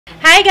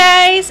Hi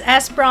guys!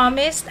 As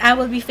promised, I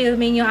will be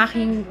filming yung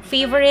aking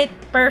favorite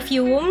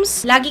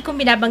perfumes. Lagi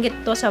kong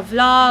binabanggit to sa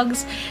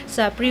vlogs,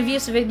 sa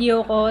previous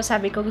video ko.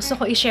 Sabi ko, gusto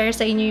ko i-share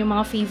sa inyo yung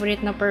mga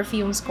favorite na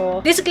perfumes ko.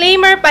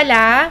 Disclaimer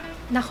pala,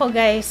 nako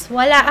guys,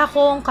 wala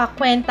akong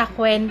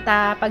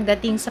kakwenta-kwenta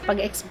pagdating sa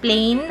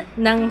pag-explain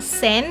ng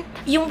scent.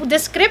 Yung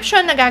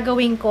description na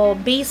gagawin ko,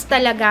 based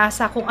talaga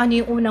sa kung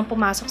ano yung unang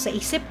pumasok sa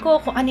isip ko,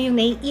 kung ano yung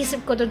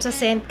naiisip ko dun sa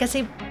scent.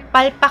 Kasi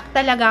palpak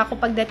talaga ako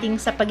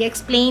pagdating sa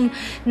pag-explain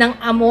ng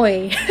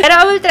amoy. Pero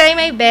I will try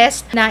my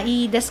best na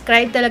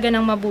i-describe talaga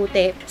ng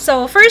mabuti.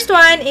 So, first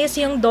one is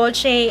yung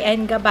Dolce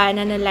 &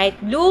 Gabbana na light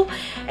blue.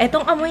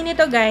 Etong amoy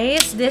nito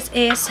guys, this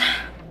is,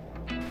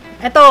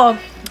 eto,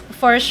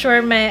 for sure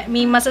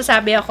may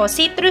masasabi ako.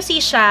 Citrusy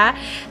siya,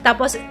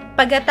 tapos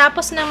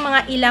pagkatapos ng mga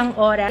ilang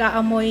oras,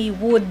 amoy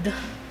wood.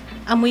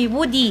 Amoy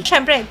woody.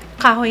 Siyempre,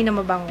 kahoy na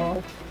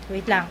mabango.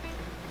 Wait lang.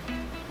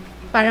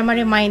 Para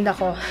ma-remind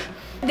ako.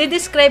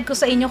 De-describe ko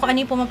sa inyo kung ano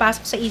yung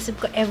pumapasok sa isip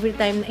ko every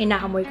time na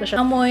inaamoy ko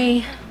siya.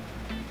 Amoy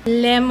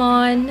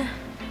lemon,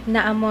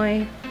 na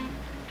amoy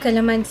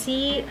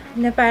calamansi,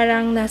 na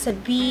parang nasa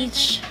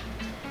beach,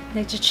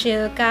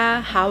 nag-chill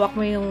ka, hawak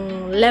mo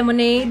yung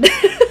lemonade.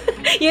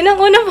 Yun ang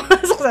unang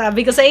pumasok.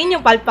 Sabi ko sa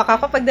inyo, palpak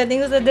ako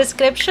pagdating sa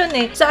description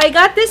eh. So, I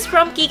got this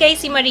from Kikay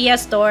Si Maria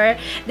store.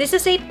 This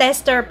is a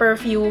tester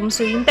perfume.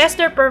 So, yung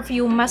tester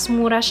perfume, mas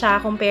mura siya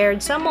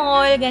compared sa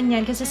mall,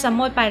 ganyan. Kasi sa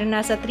mall, parang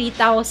nasa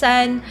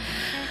 3,000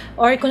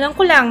 or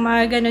kulang-kulang,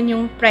 mga ganun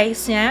yung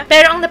price niya.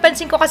 Pero ang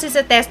napansin ko kasi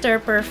sa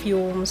tester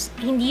perfumes,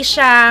 hindi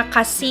siya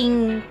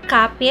kasing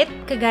kapit,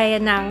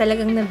 kagaya ng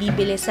talagang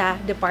nabibili sa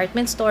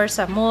department store,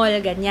 sa mall,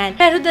 ganyan.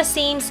 Pero the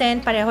same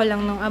scent, pareho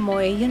lang ng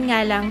amoy. Yun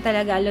nga lang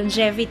talaga,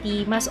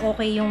 longevity, mas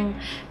okay yung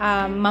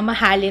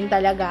mamahalin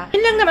talaga.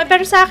 Yun lang naman,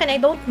 pero sa akin,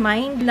 I don't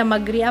mind na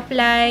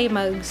mag-reapply,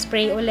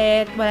 mag-spray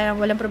ulit,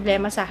 walang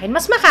problema sa akin.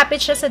 Mas makapit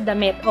siya sa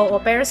damit, oo,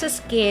 pero sa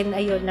skin,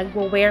 ayun,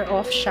 nag-wear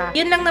off siya.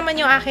 Yun lang naman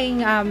yung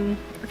aking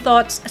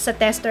thoughts sa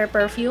tester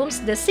perfumes.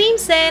 The same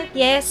scent,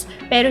 yes,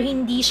 pero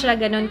hindi siya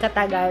ganun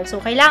katagal.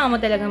 So, kailangan mo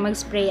talagang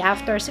mag-spray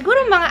after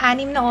siguro mga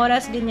 6 na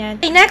oras, ganyan.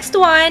 The next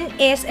one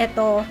is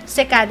ito,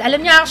 Escada.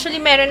 Alam niyo, actually,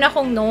 meron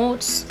akong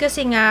notes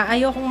kasi nga,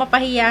 ayokong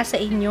mapahiya sa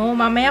inyo.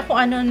 Mamaya kung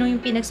ano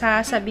yung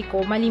pinagsasabi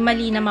ko,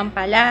 mali-mali naman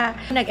pala.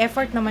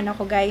 Nag-effort naman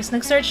ako, guys.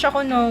 Nag-search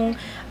ako nung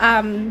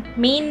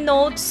main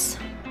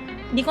notes.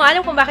 Hindi ko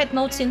alam kung bakit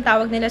notes yung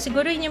tawag nila.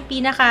 Siguro yun yung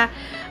pinaka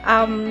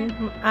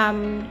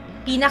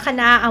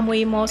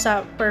naaamoy mo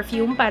sa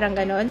perfume, parang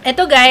ganon.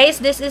 Ito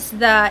guys, this is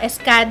the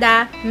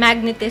Escada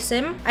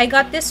Magnetism. I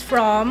got this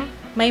from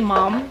my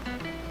mom.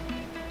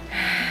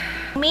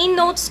 Main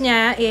notes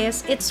niya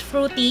is, it's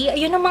fruity.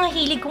 Ayun ang mga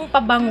hilig kong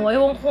pabango.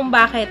 Ewan ko kung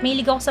bakit.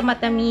 Mahilig ako sa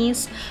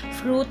matamis,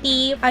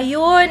 fruity.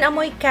 Ayun,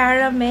 amoy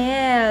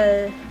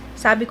caramel.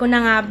 Sabi ko na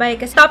nga ba eh.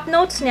 Kasi top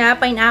notes niya,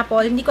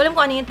 pineapple. Hindi ko alam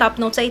kung ano yung top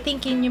notes. I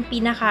think yun yung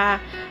pinaka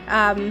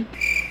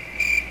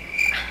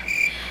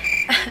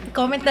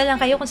comment na lang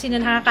kayo kung sino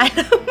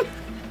nakakaalam.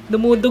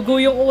 Dumudugo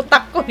yung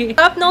utak ko eh.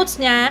 Top notes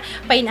niya,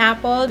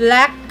 pineapple,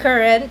 black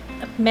currant,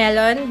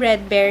 melon,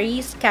 red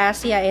berries,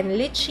 cassia, and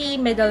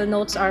lychee. Middle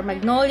notes are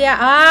magnolia.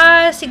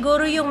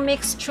 Siguro yung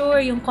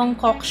mixture, yung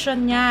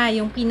concoction niya,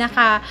 yung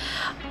pinaka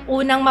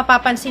unang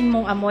mapapansin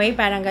mong amoy,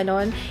 parang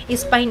ganon,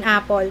 is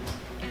pineapple.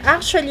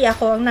 Actually,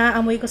 ako, ang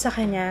naamoy ko sa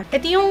kanya,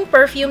 ito yung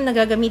perfume na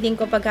gagamitin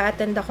ko pag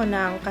a-attend ako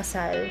ng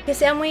kasal.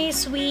 Kasi amoy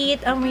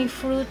sweet, amoy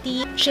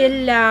fruity,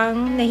 chill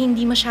lang, na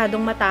hindi masyadong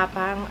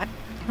matapang.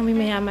 Amoy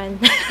mayaman.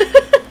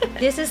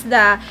 This is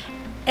the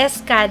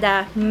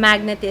Escada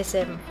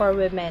Magnetism for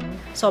women.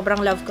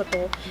 Sobrang love ko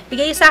to.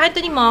 Bigay sa akin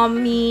to ni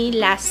mommy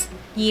last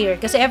year.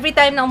 Kasi every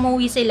time na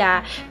umuwi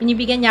sila,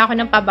 binibigyan niya ako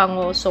ng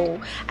pabango. So,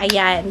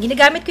 ayan.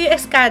 Ginagamit ko yung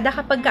Escada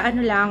kapag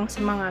kaano lang sa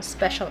mga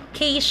special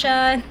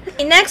occasion.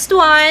 The next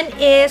one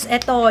is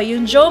ito,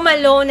 yung Jo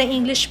Malone na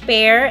English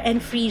Pear and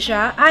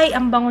Freesia. Ay,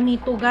 ang bango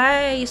nito,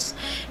 guys.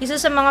 Isa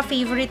sa mga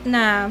favorite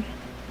na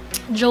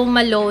Jo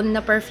Malone na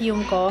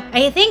perfume ko.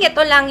 I think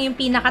ito lang yung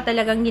pinaka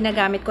talagang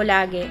ginagamit ko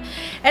lagi.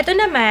 Ito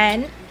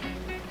naman,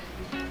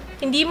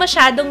 hindi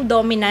masyadong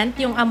dominant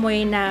yung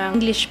amoy ng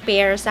English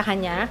Pear sa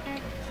kanya.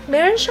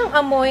 Meron siyang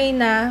amoy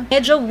na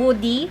medyo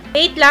woody.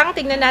 Wait lang,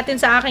 tingnan natin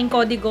sa aking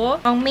kodigo.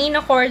 Ang main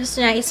accords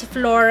niya is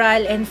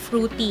floral and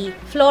fruity.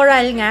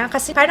 Floral nga,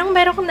 kasi parang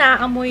meron kong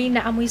naaamoy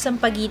na amoy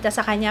sampagita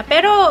sa kanya.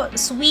 Pero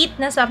sweet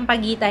na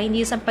sampagita,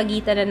 hindi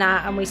sampagita na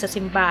naaamoy sa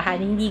simbahan.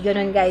 Hindi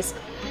ganun, guys.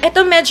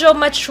 Ito medyo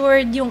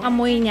matured yung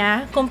amoy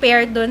niya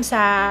compared dun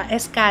sa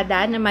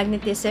Escada na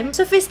Magnetism.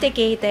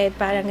 Sophisticated,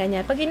 parang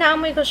ganyan. Pag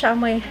inaamoy ko siya,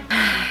 amoy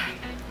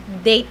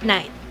date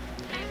night.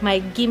 May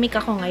gimmick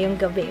ako ngayong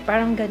gabi.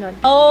 Parang ganon.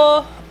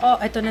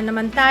 Ito na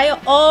naman tayo.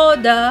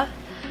 The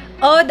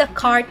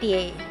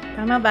Cartier.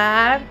 Tama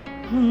ba?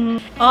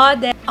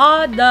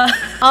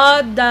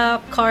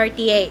 The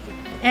Cartier.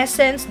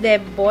 Essence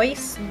de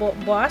Bois.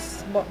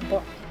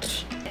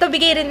 Ito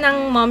bigay rin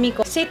ng mommy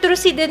ko.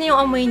 Citrusy din yung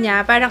amoy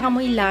niya. Parang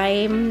amoy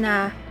lime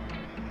na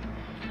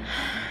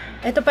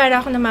ito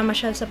para ako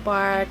namamasyal sa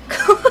park.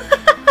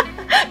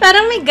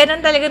 Parang may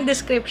ganun talagang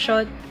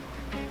description.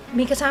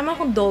 may kasama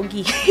akong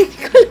doggy. Hindi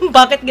ko alam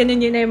bakit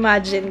ganun yun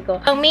na-imagine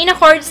ko. Ang main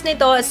accords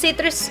nito,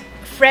 citrus,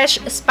 fresh,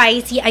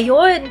 spicy.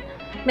 Ayun!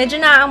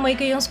 Medyo naaamoy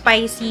ko yung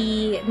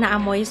spicy na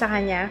amoy sa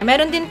kanya.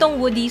 Meron din tong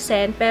woody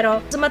scent,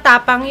 pero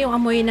matapang yung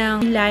amoy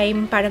ng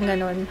lime, parang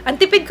ganun. Ang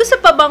tipid ko sa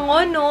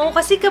pabango, no?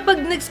 Kasi kapag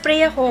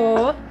nag-spray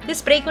ako,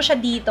 spray ko siya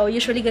dito.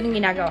 Usually, ganun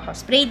ginagawa ko.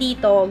 Spray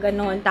dito,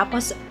 ganun.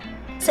 Tapos,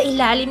 sa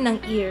ilalim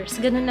ng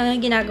ears. Ganun lang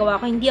yung ginagawa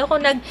ko. Hindi ako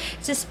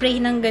nag-spray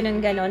ng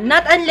ganun-ganon.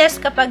 Not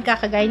unless kapag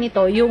kakagay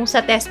nito, yung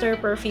sa tester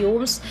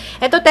perfumes.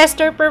 Ito,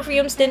 tester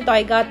perfumes din to.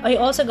 I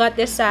also got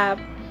this sa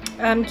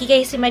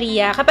Kikay si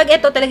Maria. Kapag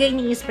ito talaga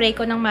ini-spray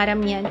ko ng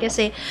maramihan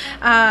kasi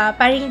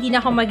parang hindi na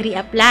ako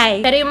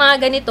mag-reapply. Pero yung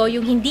mga ganito,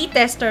 yung hindi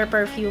tester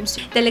perfumes,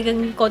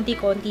 talagang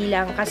konti-konti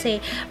lang kasi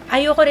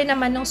ayoko rin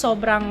naman ng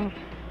sobrang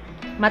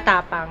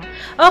matapang.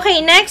 Okay,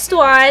 next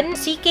one,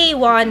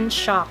 CK1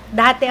 Shock.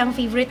 Dati ang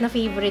favorite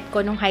ko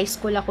nung high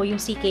school ako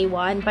yung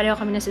CK1. Pareho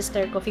kami na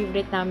sister ko,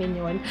 favorite namin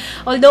yun.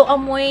 Although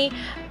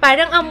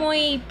parang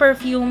amoy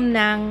perfume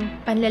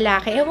ng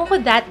panlalaki. Ewan ko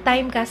that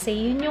time kasi,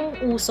 yun yung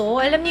uso.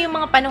 Alam niyo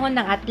yung mga panahon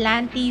ng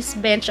Atlantis,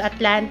 Bench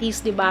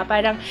Atlantis, diba?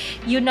 Parang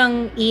yun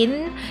ang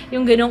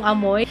yung ganong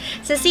amoy.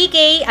 Sa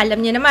CK, alam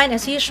niyo naman,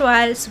 as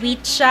usual,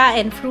 sweet siya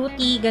and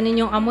fruity. Ganun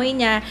yung amoy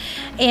niya.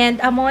 And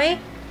amoy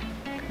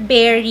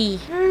berry.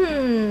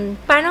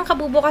 Parang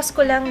kabubukas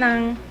ko lang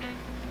ng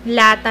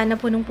lata na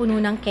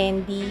punong-puno ng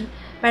candy.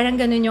 Parang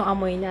ganun yung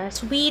amoy na.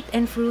 Sweet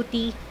and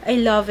fruity.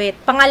 I love it.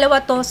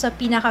 Pangalawa to sa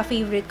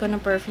pinaka-favorite ko ng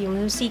perfume,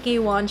 yung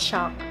CK1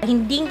 Shock.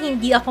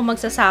 Hindi ako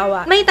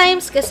magsasawa. May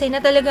times kasi na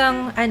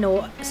talagang,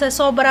 sa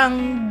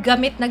sobrang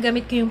gamit na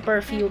gamit ko yung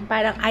perfume,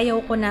 parang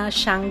ayaw ko na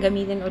siyang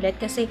gamitin ulit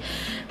kasi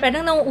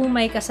parang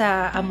nauumay ka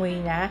sa amoy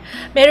na.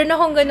 Meron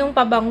akong ganung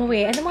pabango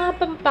eh.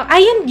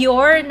 Ayan,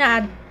 Dior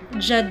na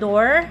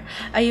J'adore.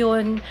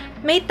 Ayun.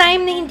 May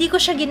time na hindi ko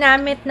siya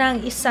ginamit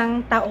ng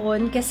 1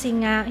 taon kasi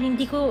nga,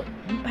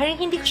 parang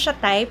hindi ko siya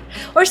type.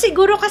 Or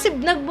siguro kasi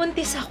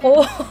nagbuntis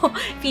ako.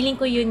 Feeling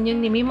ko yun.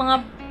 May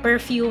mga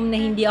perfume na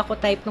hindi ako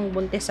type nung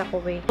buntis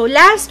ako eh. So,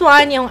 last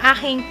one, yung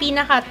aking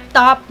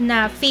pinaka-top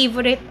na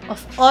favorite of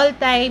all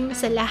time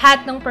sa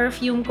lahat ng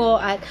perfume ko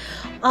at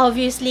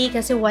obviously,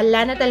 kasi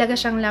wala na talaga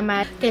siyang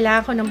laman,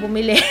 kailangan ko nang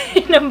bumili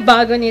ng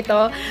bago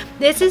nito.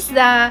 This is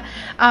the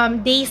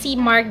Daisy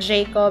Marc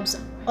Jacobs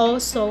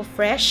Also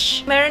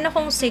Fresh. Meron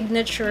akong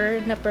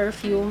signature na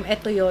perfume.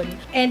 Ito yon.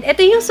 And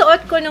ito yung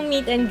suot ko nung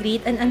meet and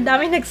greet. And ang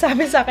dami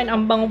nagsabi sa akin,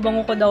 ang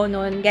bango-bango ko daw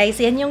nun. Guys,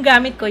 yan yung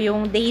gamit ko,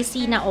 yung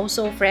Daisy na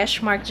Also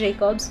Fresh, Marc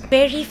Jacobs.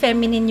 Very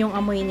feminine yung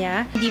amoy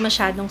niya. Hindi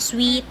masyadong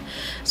sweet.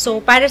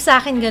 So, para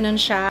sa akin, ganun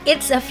siya.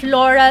 It's a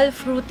floral,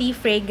 fruity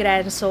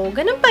fragrance. So,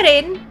 ganun pa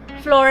rin.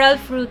 Floral,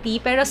 fruity,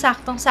 pero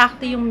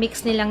saktong-sakto yung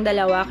mix nilang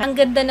dalawa. Ang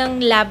ganda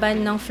ng laban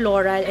ng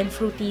floral and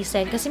fruity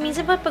scent. Kasi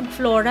minsan pa pag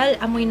floral,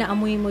 amoy na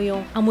amoy mo yung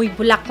amoy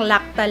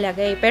bulaklak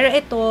talaga eh. Pero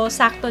ito,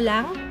 sakto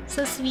lang.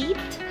 So sweet.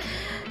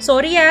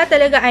 Sorry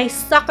talaga, I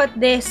suck at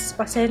this.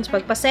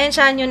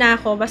 Pagpasensyaan nyo na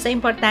ako. Basta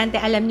importante,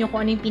 alam nyo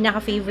kung ano yung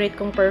pinaka-favorite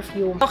kong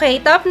perfume.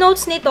 Okay, top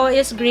notes nito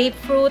is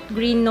grapefruit,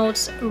 green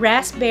notes,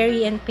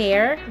 raspberry, and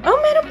pear. Oh,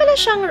 meron pala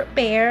siyang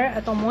pear.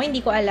 Ito mo, hindi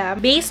ko alam.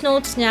 Base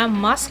notes niya,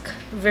 musk,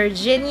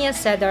 Virginia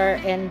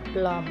cedar, and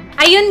plum.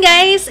 Ayun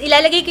guys,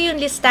 ilalagay ko yung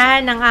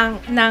listahan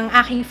ng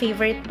aking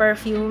favorite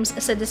perfumes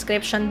sa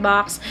description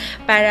box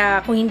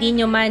para kung hindi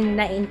nyo man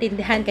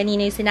naintindihan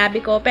kanina yung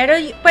sinabi ko. Pero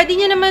pwede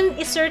nyo naman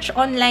i-search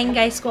online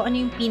guys kung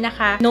ano yung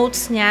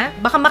pinaka-notes niya.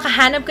 Baka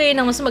makahanap kayo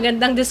ng mas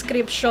magandang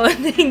description,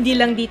 hindi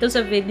lang dito sa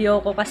video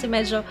ko kasi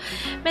medyo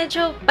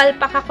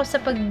palpak ako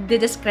sa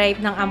pag-describe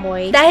ng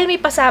amoy. Dahil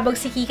may pasabog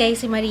si Kikay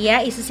si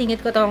Maria,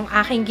 isisingit ko tong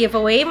aking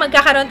giveaway.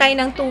 Magkakaroon tayo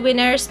ng 2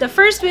 winners. The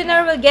first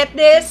winner will get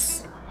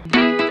this.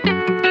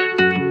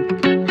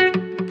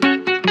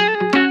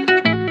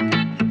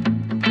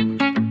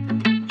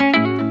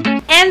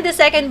 And the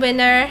second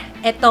winner,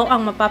 ito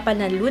ang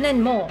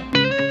mapapanalunan mo.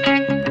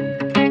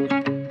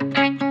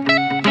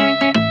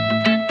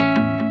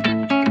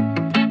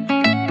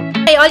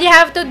 Okay, all you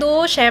have to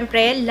do,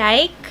 syempre,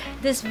 like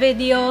this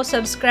video,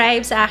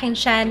 subscribe sa aking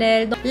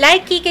channel,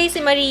 like Kikay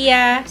si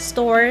Maria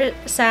store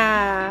sa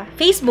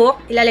Facebook,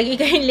 ilalagay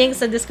ko yung link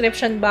sa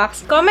description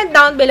box. Comment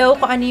down below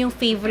kung ano yung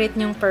favorite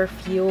nyong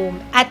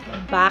perfume at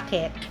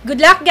bakit. Good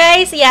luck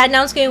guys!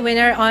 I-announce ko yung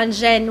winner on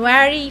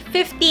January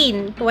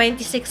 15,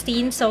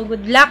 2016. So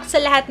good luck sa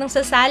lahat ng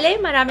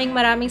sasali.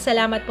 Maraming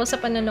salamat po sa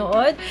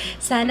panonood.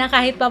 Sana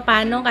kahit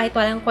papano, kahit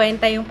walang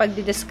kwenta yung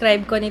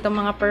pagdidescribe ko nitong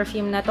mga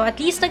perfume na to, at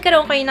least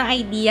nagkaroon kayo ng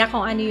idea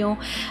kung ano yung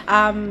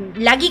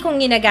lagi kong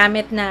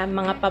ginagamit na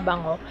mga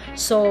pabango.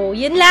 So,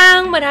 yun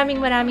lang.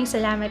 Maraming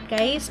salamat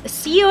guys.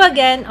 See you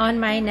again on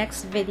my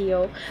next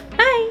video.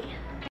 Bye!